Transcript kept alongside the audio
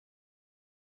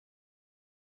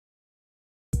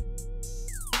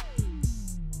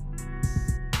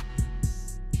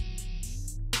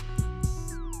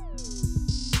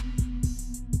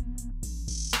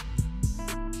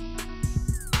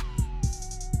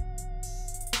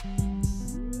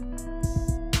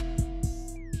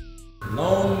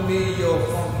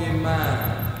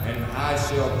mine, and I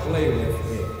shall play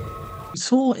with it. We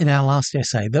saw in our last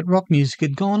essay that rock music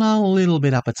had gone a little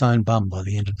bit up its own bum by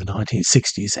the end of the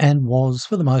 1960s and was,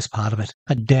 for the most part of it,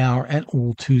 a dour and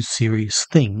all too serious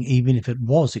thing, even if it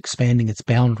was expanding its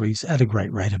boundaries at a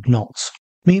great rate of knots.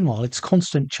 Meanwhile, its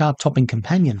constant chart-topping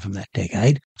companion from that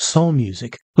decade, soul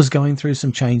music, was going through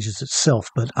some changes itself,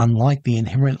 but unlike the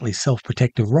inherently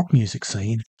self-protective rock music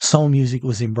scene, soul music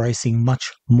was embracing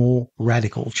much more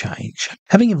radical change.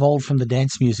 Having evolved from the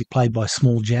dance music played by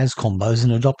small jazz combos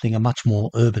and adopting a much more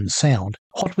urban sound,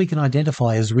 what we can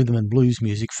identify as rhythm and blues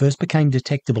music first became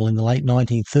detectable in the late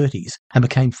 1930s and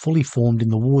became fully formed in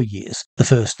the war years. The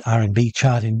first R&B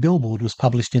chart in Billboard was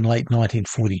published in late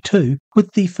 1942,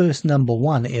 with the first number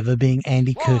one ever being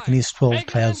Andy Kirkney's 12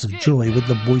 Clouds of Joy with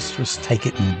the boisterous Take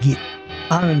It and Get.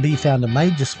 R&B found a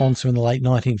major sponsor in the late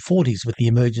 1940s with the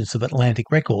emergence of Atlantic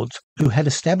Records, who had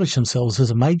established themselves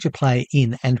as a major player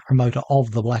in and promoter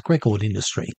of the black record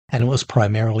industry, and it was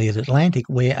primarily at Atlantic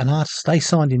where an artist they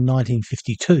signed in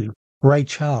 1952, Ray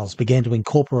Charles, began to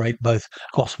incorporate both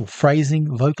gospel phrasing,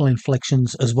 vocal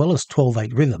inflections, as well as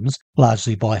 12/8 rhythms,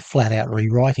 largely by flat-out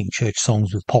rewriting church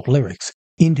songs with pop lyrics,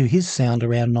 into his sound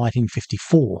around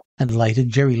 1954, and later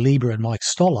Jerry Lieber and Mike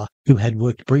Stoller, who had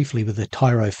worked briefly with the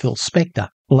Tyro Phil Spector,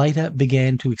 later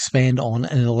began to expand on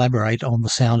and elaborate on the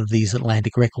sound of these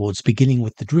Atlantic records, beginning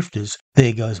with the Drifters'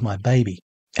 There Goes My Baby,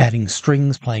 adding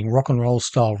strings, playing rock and roll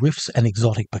style riffs and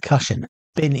exotic percussion.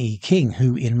 Ben E. King,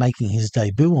 who in making his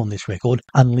debut on this record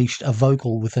unleashed a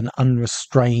vocal with an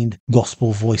unrestrained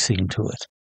gospel voicing to it.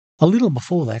 A little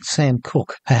before that, Sam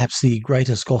Cooke, perhaps the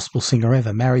greatest gospel singer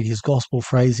ever, married his gospel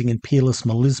phrasing and peerless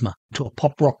melisma to a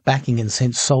pop-rock backing and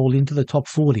sent soul into the top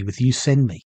 40 with You Send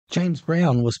Me. James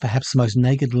Brown was perhaps the most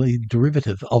nakedly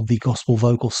derivative of the gospel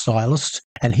vocal stylists,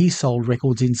 and he sold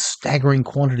records in staggering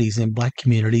quantities in black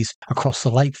communities across the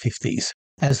late 50s.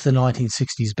 As the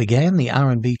 1960s began, the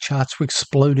R&B charts were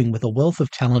exploding with a wealth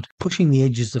of talent pushing the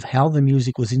edges of how the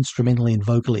music was instrumentally and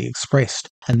vocally expressed,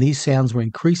 and these sounds were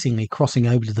increasingly crossing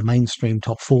over to the mainstream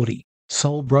top 40.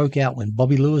 Soul broke out when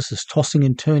Bobby Lewis's Tossing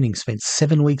and Turning spent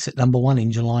 7 weeks at number one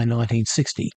in July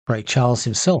 1960. Ray Charles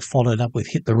himself followed up with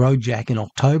Hit the Road Jack in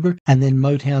October, and then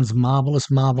Motown's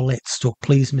Marvelous Marvelettes took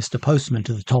Please Mr. Postman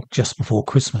to the top just before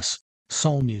Christmas.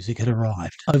 Soul music had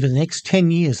arrived. Over the next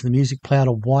 10 years, the music ploughed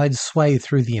a wide swathe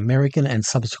through the American and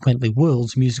subsequently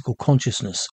world's musical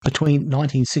consciousness. Between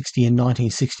 1960 and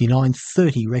 1969,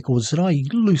 30 records that I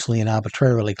loosely and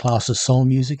arbitrarily class as soul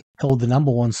music held the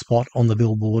number one spot on the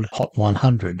Billboard Hot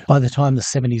 100. By the time the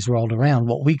 70s rolled around,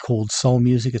 what we called soul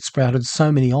music had sprouted so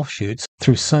many offshoots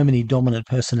through so many dominant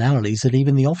personalities that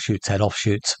even the offshoots had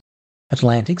offshoots.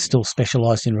 Atlantic still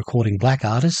specialised in recording black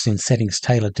artists in settings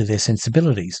tailored to their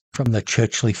sensibilities, from the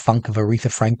churchly funk of Aretha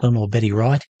Franklin or Betty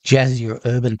Wright, jazzier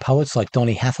urban poets like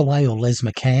Donny Hathaway or Les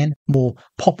McCann, more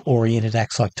pop-oriented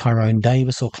acts like Tyrone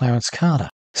Davis or Clarence Carter.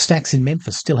 Stax in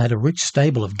Memphis still had a rich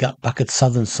stable of gut-bucket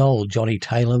Southern soul, Johnny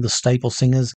Taylor, the Staple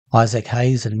Singers, Isaac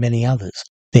Hayes and many others.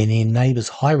 Then in Neighbours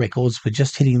High Records were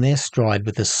just hitting their stride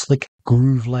with the slick,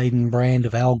 groove-laden brand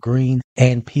of Al Green,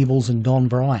 Ann Peebles and Don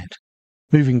Bryant.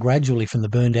 Moving gradually from the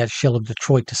burned-out shell of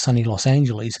Detroit to sunny Los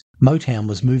Angeles, Motown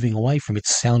was moving away from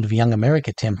its Sound of Young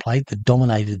America template that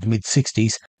dominated the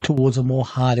mid-60s towards a more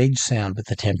hard-edged sound with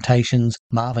the Temptations,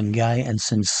 Marvin Gaye and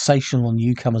sensational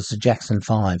newcomers to Jackson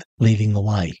 5 leading the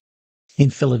way. In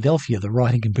Philadelphia, the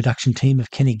writing and production team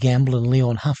of Kenny Gamble and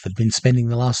Leon Huff had been spending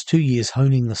the last 2 years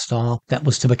honing the style that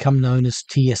was to become known as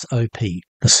TSOP,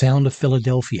 the sound of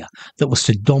Philadelphia, that was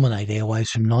to dominate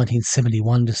airwaves from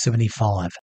 1971 to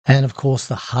 75. And, of course,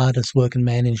 the hardest working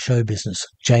man in show business,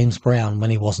 James Brown, when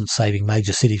he wasn't saving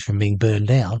major cities from being burned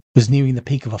down, was nearing the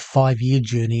peak of a 5-year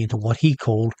journey into what he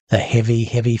called the heavy,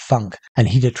 heavy funk, and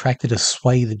he'd attracted a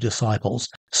swathe of disciples.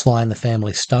 Sly and the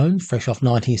Family Stone, fresh off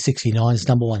 1969's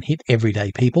number one hit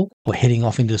Everyday People, were heading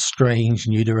off into strange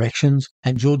new directions,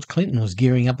 and George Clinton was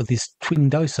gearing up with his twin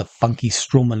dose of funky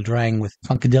strum and drang with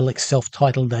Funkadelic's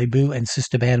self-titled debut and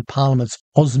sister band Parliament's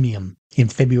Osmium in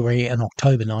February and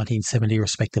October 1970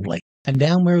 respectively. And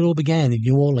down where it all began in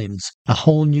New Orleans, a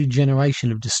whole new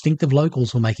generation of distinctive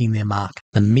locals were making their mark.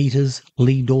 The Meters,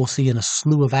 Lee Dorsey and a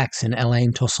slew of acts in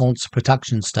Alain Toussaint's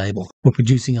production stable were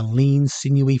producing a lean,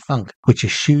 sinewy funk which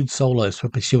eschewed solos for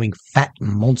pursuing fat,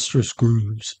 monstrous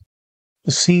grooves.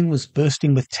 The scene was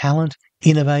bursting with talent,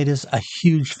 innovators, a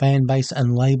huge fan base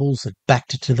and labels that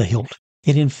backed it to the hilt.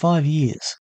 Yet in 5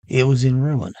 years, it was in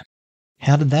ruin.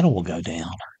 How did that all go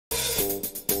down?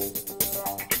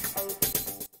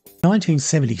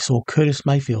 1970 saw Curtis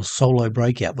Mayfield's solo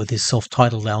breakout with his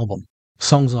self-titled album.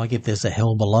 Songs like If There's a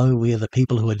Hell Below, We Are the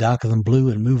People Who Are Darker Than Blue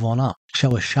and Move On Up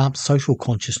show a sharp social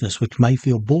consciousness which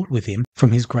Mayfield brought with him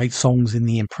from his great songs in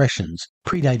the Impressions,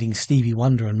 predating Stevie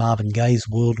Wonder and Marvin Gaye's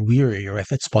world-wearier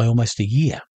efforts by almost a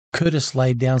year. Curtis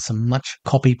laid down some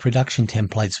much-copied production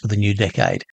templates for the new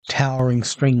decade, towering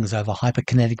strings over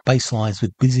hyperkinetic bass lines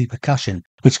with busy percussion,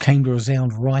 which came to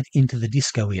resound right into the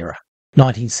disco era.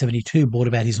 1972 brought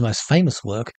about his most famous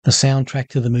work, the soundtrack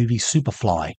to the movie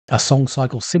Superfly, a song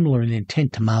cycle similar in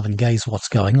intent to Marvin Gaye's What's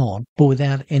Going On, but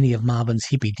without any of Marvin's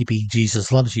hippy-dippy Jesus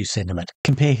Loves You sentiment.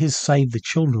 Compare his Save the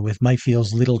Children with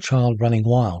Mayfield's Little Child Running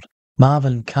Wild.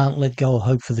 Marvin can't let go of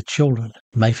hope for the children.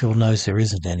 Mayfield knows there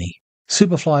isn't any.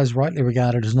 Superfly is rightly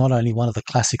regarded as not only one of the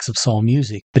classics of soul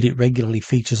music, but it regularly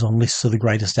features on lists of the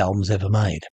greatest albums ever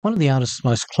made. One of the artists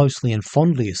most closely and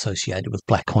fondly associated with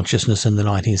black consciousness in the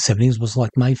 1970s was, like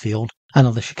Mayfield,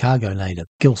 another Chicago native,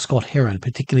 Gil Scott-Heron,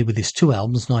 particularly with his two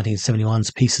albums,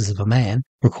 1971's Pieces of a Man,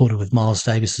 recorded with Miles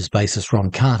Davis's bassist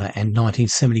Ron Carter, and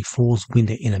 1974's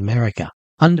Winter in America.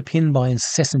 Underpinned by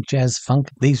incessant jazz funk,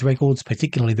 these records,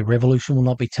 particularly The Revolution Will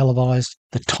Not Be Televised,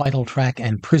 the title track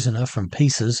and Prisoner from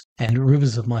Pieces, and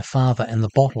Rivers of My Father and The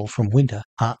Bottle from Winter,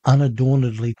 are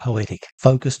unadornedly poetic,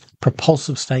 focused,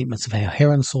 propulsive statements of how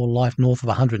Heron saw life north of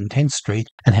 110th Street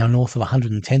and how north of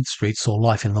 110th Street saw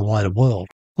life in the wider world.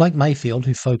 Like Mayfield,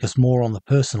 who focused more on the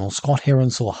personal,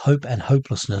 Scott-Heron saw hope and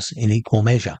hopelessness in equal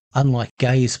measure, unlike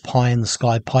Gaye's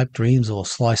pie-in-the-sky pipe dreams or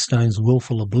Sly Stone's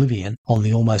willful oblivion on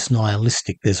the almost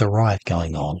nihilistic There's a Riot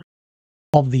Going On.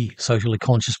 Of the socially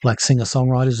conscious black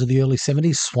singer-songwriters of the early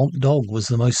 70s, Swamp Dogg was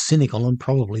the most cynical and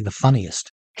probably the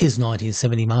funniest. His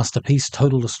 1970 masterpiece,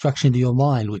 Total Destruction to Your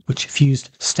Mind, which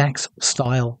fused Stax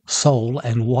style, soul,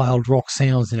 and wild rock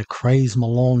sounds in a crazed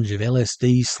melange of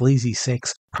LSD, sleazy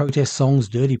sex, protest songs,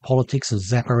 dirty politics, and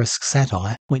Zapparesque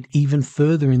satire, went even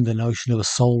further in the notion of a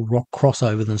soul rock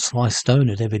crossover than Sly Stone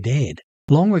had ever dared.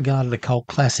 Long regarded a cult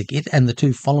classic, it and the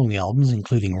two following albums,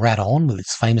 including Rat On with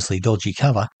its famously dodgy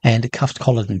cover and Cuffed,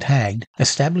 Collared and Tagged,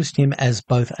 established him as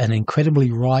both an incredibly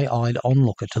wry-eyed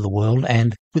onlooker to the world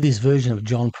and, with his version of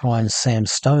John Prine's Sam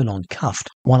Stone on Cuffed,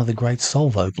 one of the great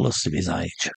soul vocalists of his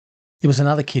age. There was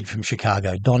another kid from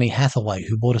Chicago, Donny Hathaway,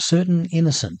 who brought a certain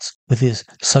innocence with his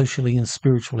socially and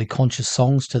spiritually conscious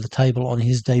songs to the table on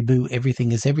his debut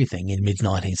Everything Is Everything in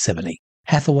mid-1970.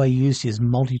 Hathaway used his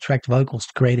multi-tracked vocals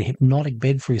to create a hypnotic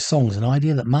bed for his songs, an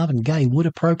idea that Marvin Gaye would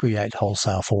appropriate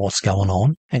wholesale for What's Going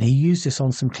On, and he used this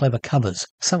on some clever covers,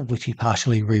 some of which he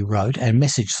partially rewrote, and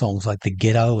message songs like The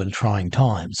Ghetto and Trying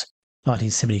Times.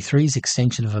 1973's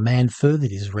extension of A Man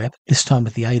furthered his rep, this time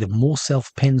with the aid of more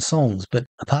self-penned songs, but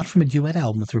apart from a duet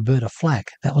album with Roberta Flack,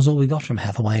 that was all we got from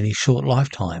Hathaway in his short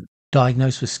lifetime.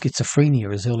 Diagnosed with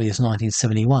schizophrenia as early as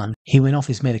 1971, he went off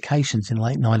his medications in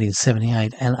late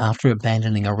 1978, and after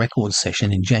abandoning a record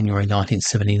session in January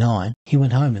 1979, he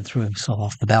went home and threw himself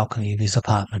off the balcony of his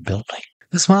apartment building.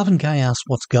 As Marvin Gaye asked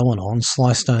what's going on,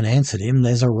 Sly Stone answered him,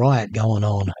 there's a riot going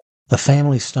on. The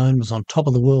Family Stone was on top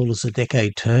of the world as the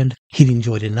decade turned. He'd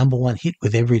enjoyed a #1 hit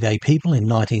with Everyday People in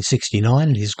 1969,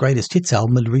 and his greatest hits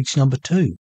album had reached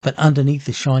 #2. But underneath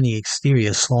the shiny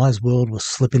exterior, Sly's world was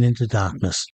slipping into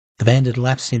darkness. The band had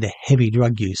lapsed into heavy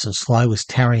drug use, and Sly was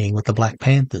tarrying with the Black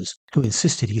Panthers, who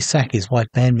insisted he sack his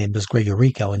white band members Gregor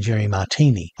Rico and Jerry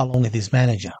Martini, along with his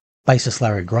manager. Bassist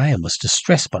Larry Graham was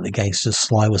distressed by the gangsters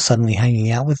Sly was suddenly hanging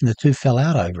out with, and the two fell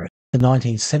out over it. The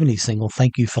 1970 single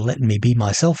Thank You for Letting Me Be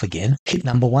Myself Again hit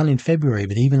 #1 in February,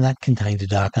 but even that contained a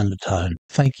dark undertone.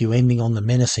 Thank You ending on the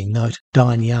menacing note,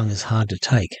 dying young is hard to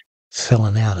take,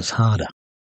 selling out is harder.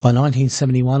 By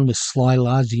 1971, with Sly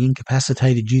largely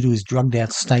incapacitated due to his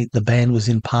drugged-out state, the band was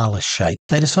in parlous shape.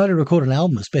 They decided to record an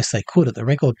album as best they could at the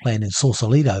record plant in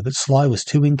Sausalito, but Sly was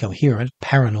too incoherent,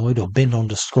 paranoid, or bent on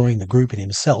destroying the group and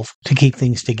himself to keep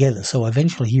things together, so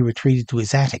eventually he retreated to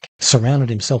his attic, surrounded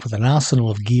himself with an arsenal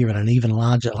of gear and an even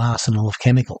larger arsenal of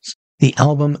chemicals. The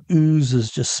album oozes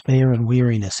despair and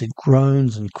weariness. It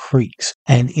groans and creaks,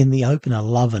 and in the opener,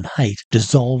 Love and Hate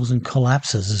dissolves and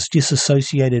collapses as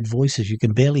disassociated voices you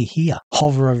can barely hear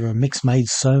hover over a mix made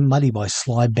so muddy by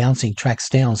Sly bouncing tracks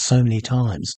down so many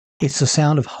times. It's the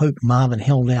sound of hope Marvin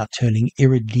held out turning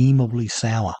irredeemably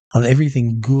sour, of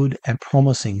everything good and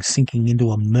promising sinking into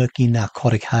a murky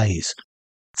narcotic haze.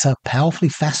 It's a powerfully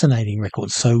fascinating record,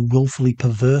 so willfully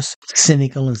perverse,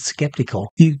 cynical and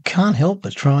skeptical, you can't help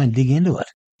but try and dig into it.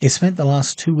 It spent the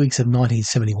last 2 weeks of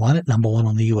 1971 at #1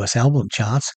 on the US album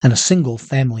charts, and a single,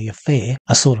 Family Affair,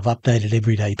 a sort of updated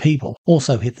Everyday People,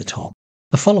 also hit the top.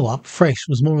 The follow-up, Fresh,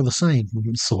 was more of the same,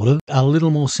 sort of, a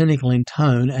little more cynical in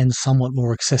tone and somewhat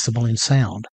more accessible in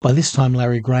sound. By this time,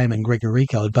 Larry Graham and Gregor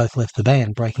Rico had both left the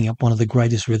band, breaking up one of the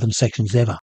greatest rhythm sections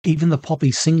ever. Even the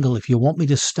poppy single If You Want Me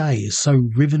to Stay is so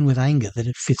riven with anger that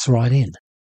it fits right in.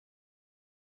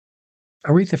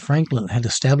 Aretha Franklin had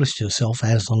established herself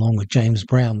as, along with James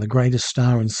Brown, the greatest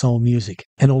star in soul music,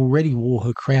 and already wore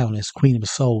her crown as Queen of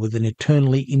Soul with an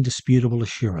eternally indisputable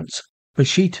assurance. But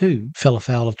she too fell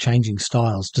afoul of changing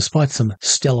styles, despite some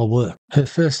stellar work. Her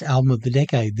first album of the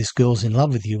decade, This Girl's in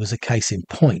Love with You, was a case in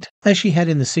point. As she had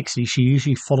in the 60s, she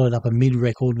usually followed up a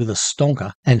mid-record with a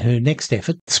stonker, and her next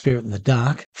effort, Spirit in the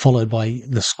Dark, followed by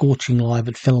The Scorching Live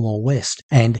at Fillmore West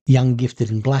and Young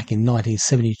Gifted in Black in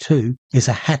 1972, is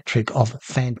a hat-trick of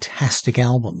fantastic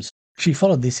albums. She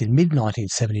followed this in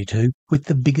mid-1972 with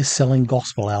the biggest-selling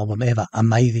gospel album ever,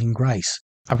 Amazing Grace.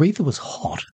 Aretha was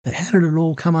hot, but how did it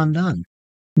all come undone?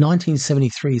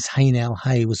 1973's Hey Now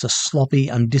Hey was a sloppy,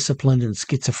 undisciplined and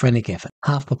schizophrenic effort,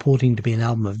 half purporting to be an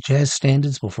album of jazz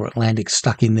standards before Atlantic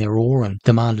stuck in their oar and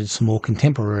demanded some more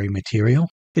contemporary material.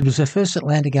 It was her first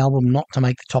Atlantic album not to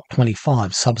make the top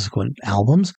 25 subsequent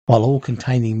albums, while all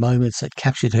containing moments that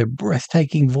captured her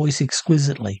breathtaking voice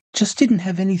exquisitely. Just didn't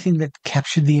have anything that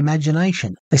captured the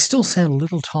imagination. They still sound a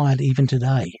little tired even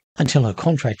today, until her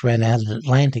contract ran out at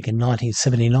Atlantic in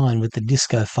 1979 with the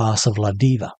disco farce of La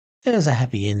Diva. It was a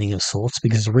happy ending of sorts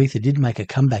because Aretha did make a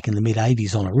comeback in the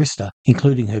mid-80s on Arista,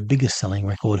 including her biggest-selling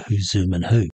record, Who's Zoomin'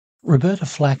 Who. Roberta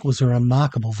Flack was a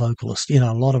remarkable vocalist, in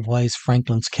a lot of ways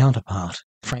Franklin's counterpart.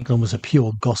 Franklin was a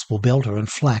pure gospel belter, and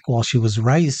Flack, while she was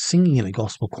raised singing in a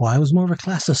gospel choir, was more of a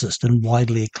classicist and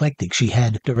widely eclectic. She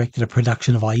had directed a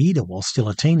production of Aida while still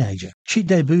a teenager. She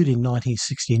debuted in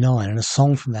 1969, and a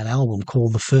song from that album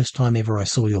called The First Time Ever I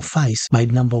Saw Your Face made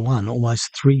 #1 almost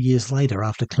 3 years later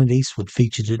after Clint Eastwood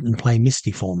featured it in Play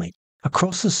Misty for Me.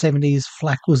 Across the 70s,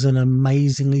 Flack was an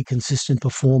amazingly consistent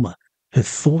performer. Her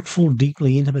thoughtful,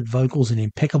 deeply intimate vocals and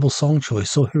impeccable song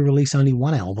choice saw her release only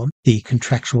one album, The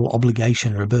Contractual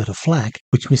Obligation Roberta Flack,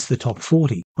 which missed the top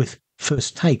 40, with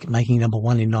First Take making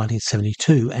 #1 in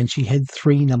 1972, and she had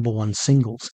 3 #1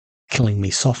 singles, Killing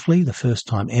Me Softly, The First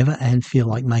Time Ever, and Feel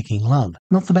Like Making Love.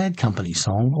 Not the Bad Company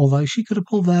song, although she could have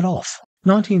pulled that off.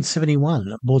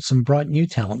 1971 brought some bright new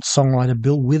talent, songwriter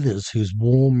Bill Withers, whose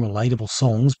warm, relatable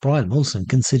songs, Brian Wilson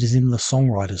considers him the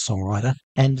songwriter,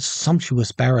 and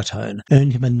sumptuous baritone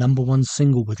earned him a #1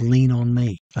 single with Lean On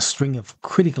Me, a string of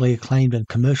critically acclaimed and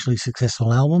commercially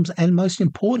successful albums, and most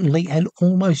importantly, and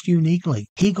almost uniquely,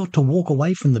 he got to walk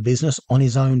away from the business on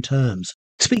his own terms.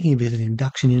 Speaking of his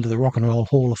induction into the Rock and Roll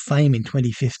Hall of Fame in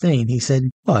 2015, he said,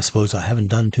 "Well, I suppose I haven't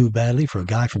done too badly for a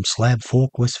guy from Slab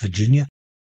Fork, West Virginia."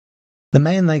 The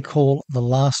man they call the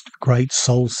last great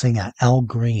soul singer, Al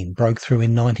Green, broke through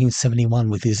in 1971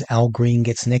 with his Al Green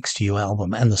Gets Next to You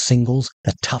album and the singles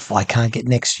The Tough I Can't Get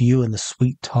Next to You and The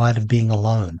Sweet Tired of Being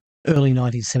Alone. Early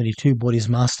 1972 brought his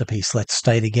masterpiece, Let's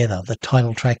Stay Together, the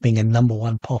title track being a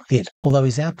 #1 pop hit. Although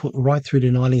his output right through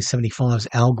to 1975's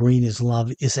Al Green Is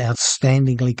Love is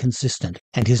outstandingly consistent,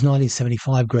 and his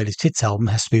 1975 Greatest Hits album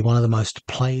has to be one of the most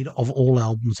played of all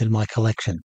albums in my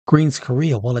collection. Green's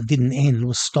career, while it didn't end,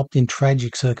 was stopped in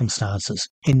tragic circumstances.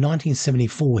 In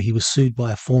 1974, he was sued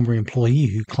by a former employee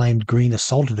who claimed Green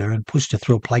assaulted her and pushed her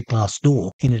through a plate glass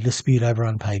door in a dispute over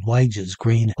unpaid wages,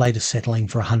 Green later settling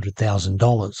for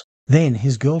 $100,000. Then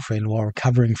his girlfriend, while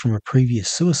recovering from a previous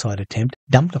suicide attempt,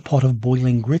 dumped a pot of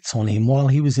boiling grits on him while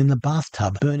he was in the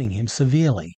bathtub, burning him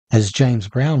severely. As James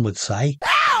Brown would say,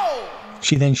 "Ow!"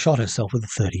 She then shot herself with a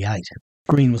 .38.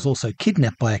 Green was also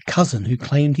kidnapped by a cousin who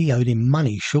claimed he owed him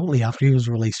money shortly after he was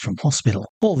released from hospital.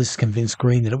 All this convinced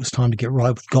Green that it was time to get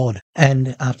right with God,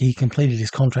 and after he completed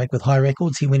his contract with High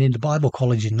Records, he went into Bible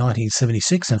college in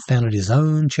 1976 and founded his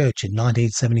own church in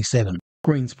 1977.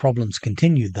 Green's problems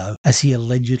continued, though, as he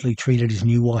allegedly treated his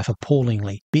new wife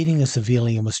appallingly, beating her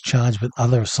severely, and was charged with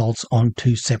other assaults on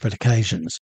 2 separate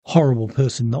occasions. Horrible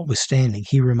person notwithstanding,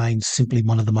 he remains simply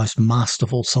one of the most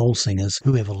masterful soul singers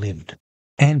who ever lived.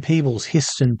 Ann Peebles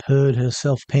hissed and purred her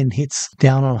self-penned hits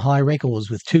down on High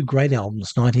Records with 2 great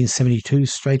albums,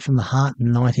 1972's Straight from the Heart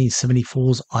and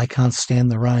 1974's I Can't Stand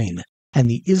the Rain. And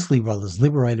the Isley Brothers,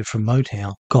 liberated from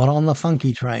Motown, got on the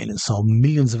funky train and sold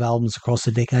millions of albums across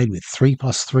the decade with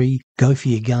 3+3, Go For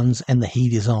Your Guns and The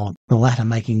Heat Is On, the latter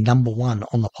making #1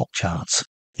 on the pop charts.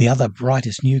 The other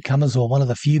brightest newcomers were one of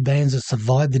the few bands that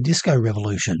survived the disco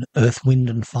revolution, Earth,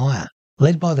 Wind and Fire.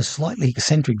 Led by the slightly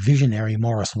eccentric visionary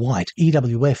Morris White,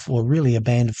 EWF were really a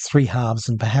band of 3 halves,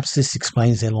 and perhaps this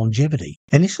explains their longevity.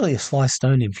 Initially a Sly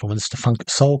Stone influenced funk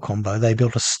soul combo, they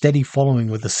built a steady following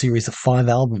with a series of 5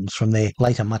 albums from their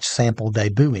later much-sampled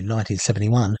debut in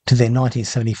 1971 to their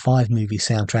 1975 movie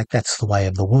soundtrack That's the Way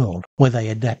of the World, where they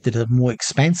adapted a more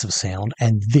expansive sound,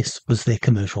 and this was their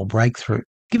commercial breakthrough.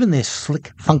 Given their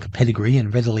slick funk pedigree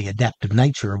and readily adaptive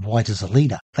nature of White as a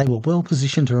leader, they were well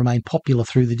positioned to remain popular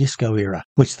through the disco era,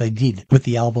 which they did, with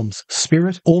the albums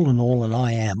Spirit, All in All and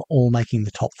I Am all making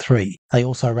the top 3. They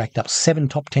also racked up 7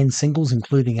 top 10 singles,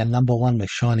 including a #1 with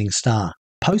Shining Star.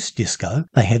 Post-disco,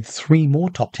 they had 3 more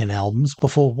top 10 albums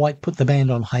before White put the band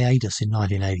on hiatus in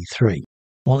 1983.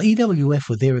 While EWF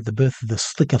were there at the birth of the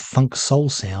slicker funk soul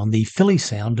sound, the Philly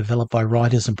sound, developed by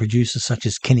writers and producers such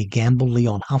as Kenny Gamble,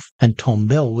 Leon Huff, and Tom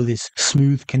Bell, with his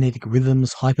smooth kinetic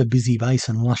rhythms, hyper-busy bass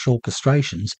and lush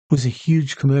orchestrations, was a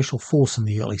huge commercial force in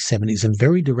the early 70s and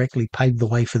very directly paved the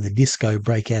way for the disco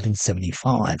breakout in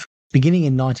 75. Beginning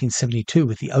in 1972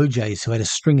 with the OJs, who had a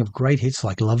string of great hits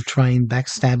like Love Train,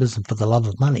 Backstabbers and For the Love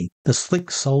of Money, the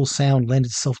slick soul sound lent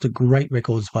itself to great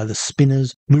records by the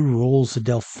Spinners, Lou Rawls, the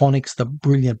Delphonics, the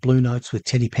brilliant Blue Notes with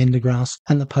Teddy Pendergrass,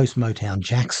 and the post-Motown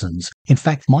Jacksons. In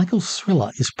fact, Michael's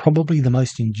Thriller is probably the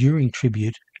most enduring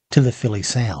tribute to the Philly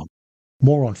sound.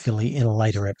 More on Philly in a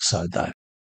later episode, though.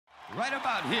 Right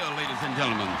about here, ladies and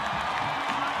gentlemen,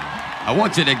 I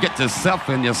want you to get yourself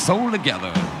and your soul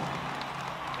together.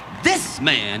 This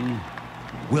man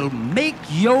will make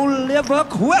your liver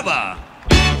quiver.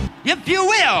 If you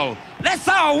will, let's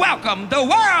all welcome the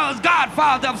world's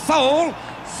godfather of soul,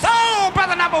 soul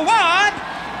brother #1,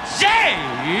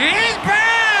 James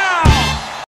Brown!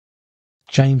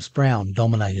 James Brown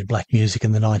dominated black music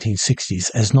in the 1960s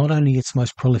as not only its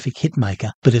most prolific hitmaker,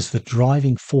 but as the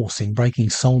driving force in breaking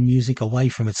soul music away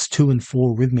from its 2 and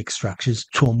 4 rhythmic structures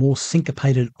to a more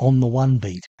syncopated on-the-one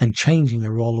beat, and changing the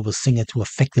role of a singer to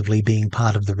effectively being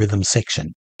part of the rhythm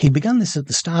section. He'd begun this at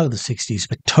the start of the 60s,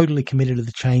 but totally committed to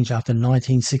the change after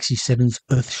 1967's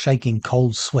earth-shaking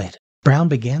Cold Sweat. Brown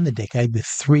began the decade with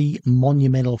 3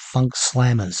 monumental funk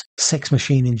slammers: Sex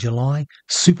Machine in July,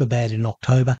 Superbad in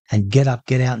October, and Get Up,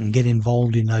 Get Out and Get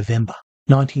Involved in November.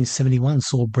 1971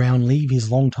 saw Brown leave his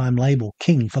longtime label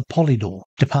King for Polydor,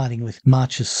 departing with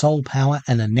March's Soul Power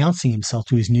and announcing himself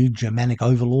to his new Germanic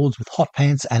overlords with Hot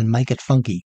Pants and Make It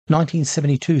Funky.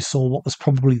 1972 saw what was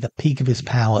probably the peak of his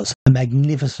powers: the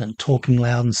magnificent Talking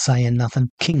Loud and Saying Nothing,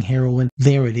 King Heroin,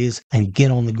 There It Is, and Get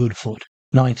on the Good Foot.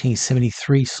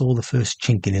 1973 saw the first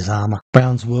chink in his armour.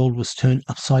 Brown's world was turned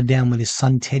upside down when his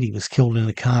son Teddy was killed in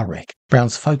a car wreck.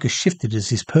 Brown's focus shifted as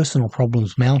his personal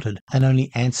problems mounted, and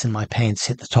only Ants in My Pants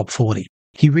hit the top 40.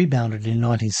 He rebounded in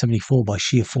 1974 by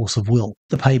sheer force of will.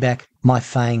 The Payback, My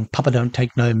Fang, Papa Don't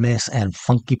Take No Mess, and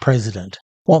Funky President.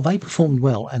 While they performed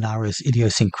well and are as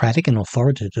idiosyncratic and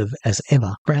authoritative as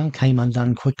ever, Brown came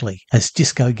undone quickly. As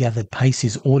disco gathered pace,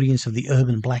 his audience of the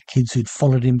urban black kids who'd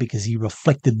followed him because he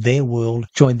reflected their world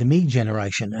joined the me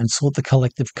generation and sought the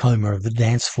collective coma of the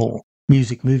dance floor.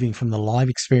 Music moving from the live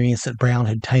experience that Brown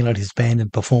had tailored his band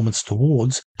and performance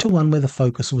towards to one where the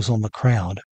focus was on the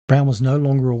crowd. Brown was no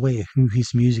longer aware who his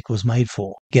music was made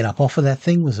for. Get Up Off of That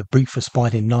Thing was a brief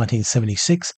respite in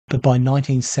 1976, but by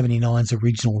 1979's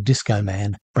original Disco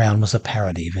Man, Brown was a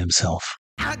parody of himself.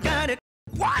 I got it.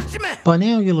 Watch me! By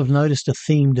now you'll have noticed a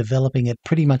theme developing at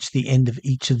pretty much the end of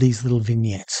each of these little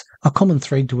vignettes. A common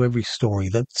thread to every story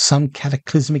that some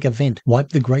cataclysmic event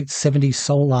wiped the great 70s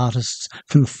soul artists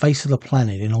from the face of the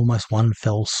planet in almost one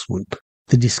fell swoop.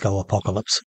 The disco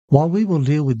apocalypse. While we will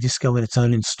deal with disco in its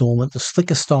own installment, the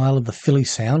slicker style of the Philly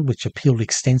sound, which appealed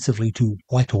extensively to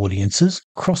white audiences,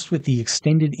 crossed with the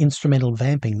extended instrumental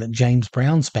vamping that James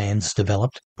Brown's bands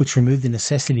developed, which removed the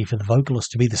necessity for the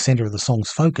vocalist to be the centre of the song's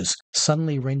focus,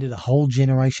 suddenly rendered a whole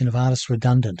generation of artists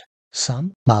redundant.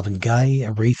 Some, Marvin Gaye,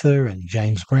 Aretha and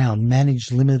James Brown,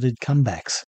 managed limited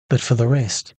comebacks, but for the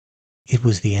rest, it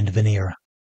was the end of an era.